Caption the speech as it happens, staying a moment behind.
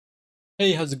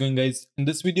Hey, how's it going guys? In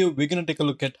this video, we're going to take a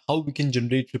look at how we can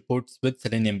generate reports with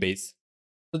SeleniumBase.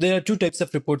 So there are two types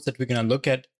of reports that we're going to look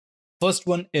at. First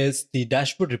one is the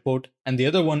dashboard report and the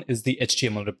other one is the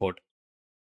HTML report.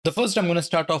 The first, I'm going to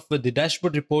start off with the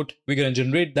dashboard report. We're going to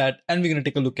generate that and we're going to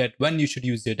take a look at when you should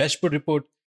use your dashboard report.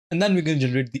 And then we're going to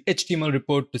generate the HTML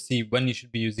report to see when you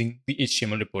should be using the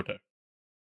HTML reporter.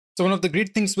 So one of the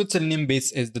great things with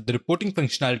SeleniumBase is that the reporting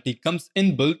functionality comes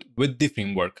inbuilt with the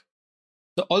framework.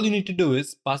 So all you need to do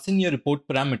is pass in your report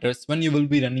parameters when you will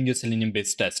be running your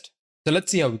SeleniumBase test. So let's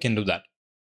see how we can do that.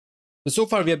 So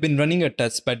far we have been running a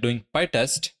test by doing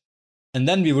pytest, and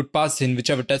then we would pass in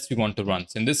whichever test we want to run.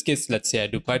 So in this case, let's say I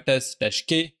do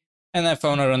pytest-k, and if I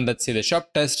want to run, let's say the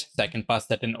shop test, so I can pass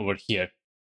that in over here.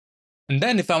 And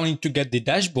then if I need to get the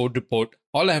dashboard report,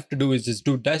 all I have to do is just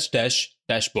do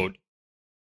 --dashboard.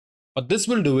 What this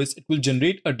will do is it will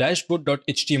generate a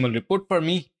dashboard.html report for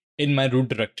me in my root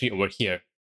directory over here.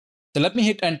 So let me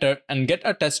hit enter and get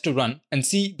our test to run and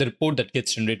see the report that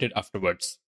gets generated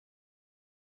afterwards.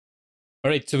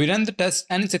 Alright, so we ran the test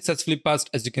and it successfully passed,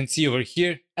 as you can see over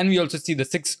here, and we also see the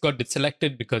 6 got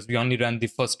deselected because we only ran the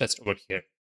first test over here.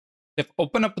 If I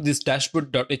open up this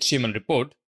dashboard.html report,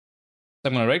 so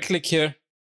I'm going to right click here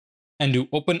and do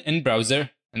open in browser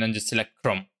and then just select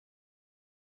Chrome.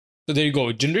 So there you go,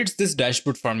 it generates this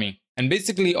dashboard for me. And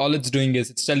basically all it's doing is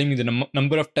it's telling me the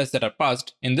number of tests that are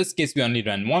passed. In this case, we only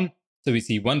ran one. So we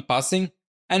see one passing,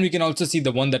 and we can also see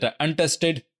the one that are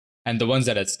untested and the ones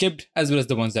that are skipped, as well as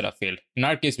the ones that are failed. In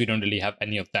our case, we don't really have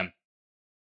any of them.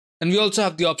 And we also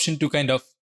have the option to kind of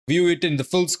view it in the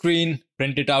full screen,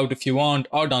 print it out if you want,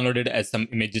 or download it as some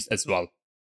images as well.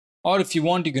 Or if you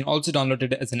want, you can also download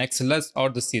it as an XLS or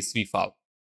the CSV file.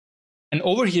 And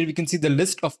over here, we can see the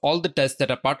list of all the tests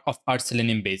that are part of our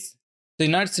SeleniumBase. So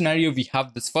in our scenario, we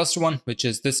have this first one, which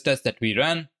is this test that we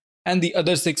ran, and the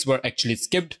other 6 were actually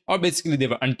skipped, or basically they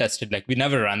were untested, like we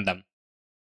never ran them.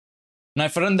 Now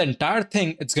if I run the entire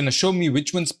thing, it's going to show me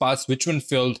which ones passed, which one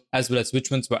failed, as well as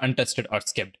which ones were untested or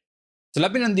skipped. So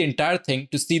let me run the entire thing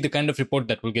to see the kind of report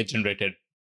that will get generated.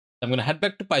 I'm going to head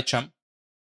back to PyCharm.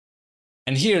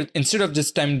 And here, instead of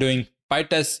just doing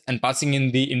pytest and passing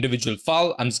in the individual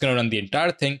file, I'm just going to run the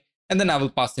entire thing, and then I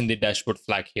will pass in the dashboard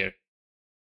flag here.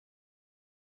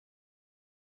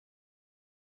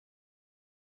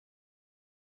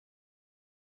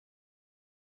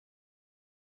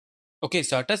 Okay,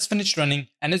 so our test finished running,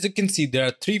 and as you can see, there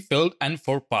are 3 failed and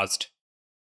 4 passed.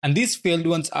 And these failed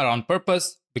ones are on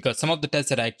purpose because some of the tests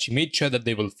that I actually made sure that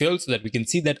they will fail so that we can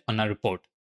see that on our report.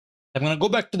 I'm going to go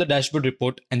back to the dashboard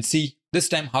report and see this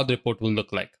time how the report will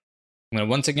look like. I'm going to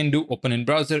once again do open in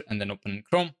browser and then open in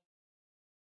Chrome.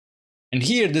 And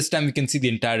here, this time we can see the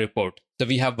entire report. So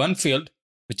we have 1 failed,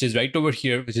 which is right over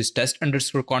here, which is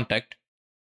test_contact.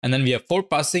 And then we have 4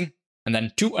 passing and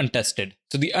then 2 untested.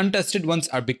 So the untested ones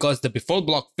are because the before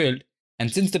block failed.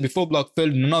 And since the before block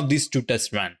failed, none of these 2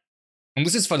 tests ran. And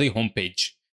this is for the home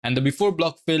page. And the before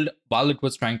block failed while it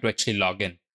was trying to actually log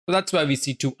in. So that's why we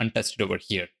see 2 untested over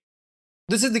here.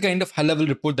 This is the kind of high-level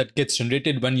report that gets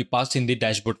generated when you pass in the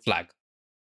dashboard flag.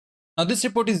 Now this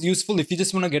report is useful if you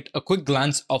just want to get a quick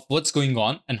glance of what's going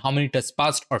on and how many tests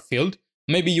passed or failed.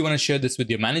 Maybe you want to share this with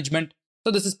your management.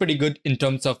 So this is pretty good in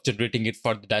terms of generating it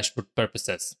for the dashboard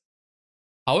purposes.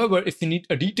 However, if you need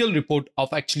a detailed report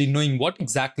of actually knowing what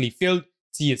exactly failed,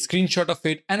 see a screenshot of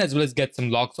it, and as well as get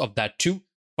some logs of that too,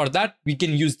 for that we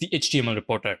can use the HTML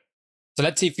reporter. So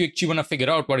let's say if you actually want to figure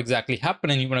out what exactly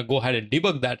happened and you want to go ahead and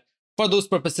debug that, for those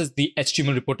purposes, the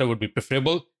HTML reporter would be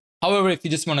preferable. However, if you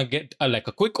just want to get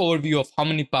a quick overview of how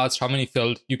many passed, how many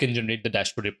failed, you can generate the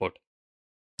dashboard report.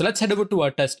 So let's head over to our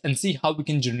test and see how we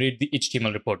can generate the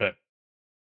HTML reporter.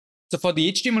 So for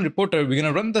the HTML reporter, we're going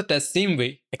to run the test same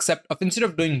way, except instead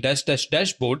of doing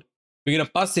 --dashboard, we're going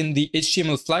to pass in the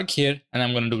HTML flag here, and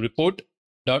I'm going to do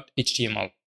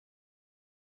report.html.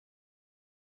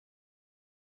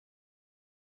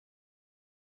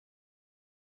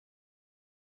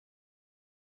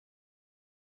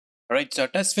 Alright, so our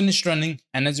test finished running,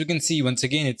 and as you can see, once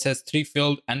again, it says 3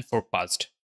 failed and 4 passed.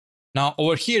 Now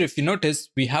over here, if you notice,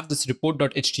 we have this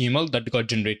report.html that got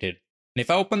generated. And if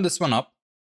I open this one up,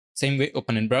 same way,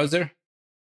 open in browser.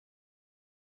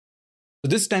 So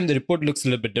this time the report looks a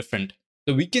little bit different.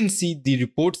 So we can see the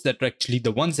reports that are actually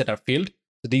the ones that are failed.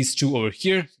 So these 2 over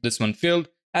here, this one failed,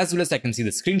 as well as I can see the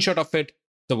screenshot of it,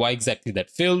 so why exactly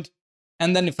that failed.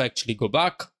 And then if I actually go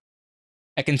back,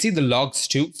 I can see the logs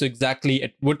too, so exactly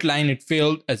at what line it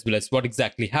failed, as well as what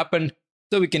exactly happened.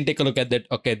 So we can take a look at that.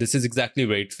 Okay, this is exactly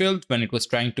where it failed when it was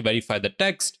trying to verify the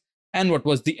text, and what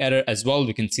was the error as well.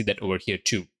 We can see that over here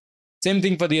too. Same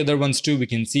thing for the other ones too. We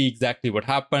can see exactly what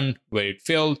happened, where it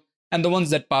failed, and the ones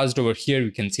that passed over here,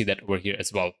 we can see that over here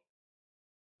as well.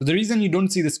 So the reason you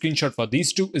don't see the screenshot for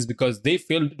these two is because they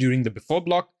failed during the before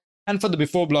block, and for the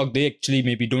before block, they actually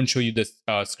maybe don't show you the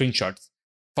screenshots.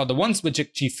 For the ones which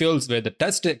actually fails, where the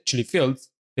test actually fails,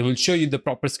 they will show you the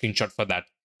proper screenshot for that.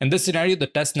 In this scenario, the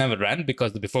test never ran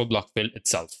because the before block failed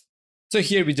itself. So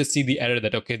here we just see the error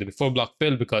that, okay, the before block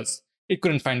failed because it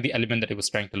couldn't find the element that it was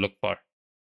trying to look for.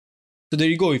 So there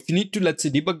you go. If you need to, let's say,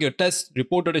 debug your test,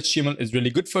 report.html is really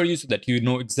good for you so that you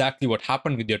know exactly what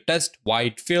happened with your test, why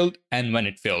it failed, and when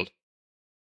it failed.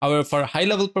 However, for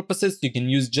high-level purposes, you can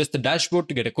use just the dashboard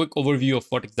to get a quick overview of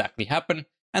what exactly happened,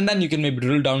 and then you can maybe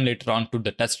drill down later on to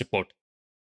the test report.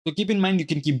 So keep in mind, you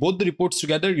can keep both the reports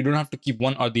together. You don't have to keep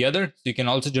one or the other. So you can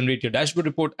also generate your dashboard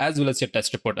report as well as your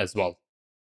test report as well.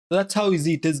 So that's how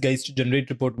easy it is, guys, to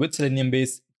generate report with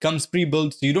SeleniumBase. It comes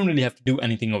pre-built, so you don't really have to do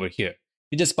anything over here.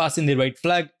 You just pass in the right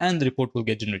flag and the report will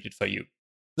get generated for you.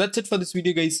 That's it for this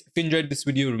video, guys. If you enjoyed this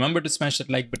video, remember to smash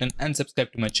that like button and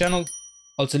subscribe to my channel.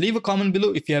 Also, leave a comment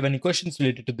below if you have any questions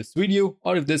related to this video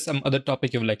or if there's some other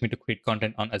topic you would like me to create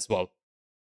content on as well.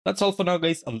 That's all for now,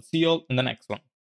 guys. I will see you all in the next one.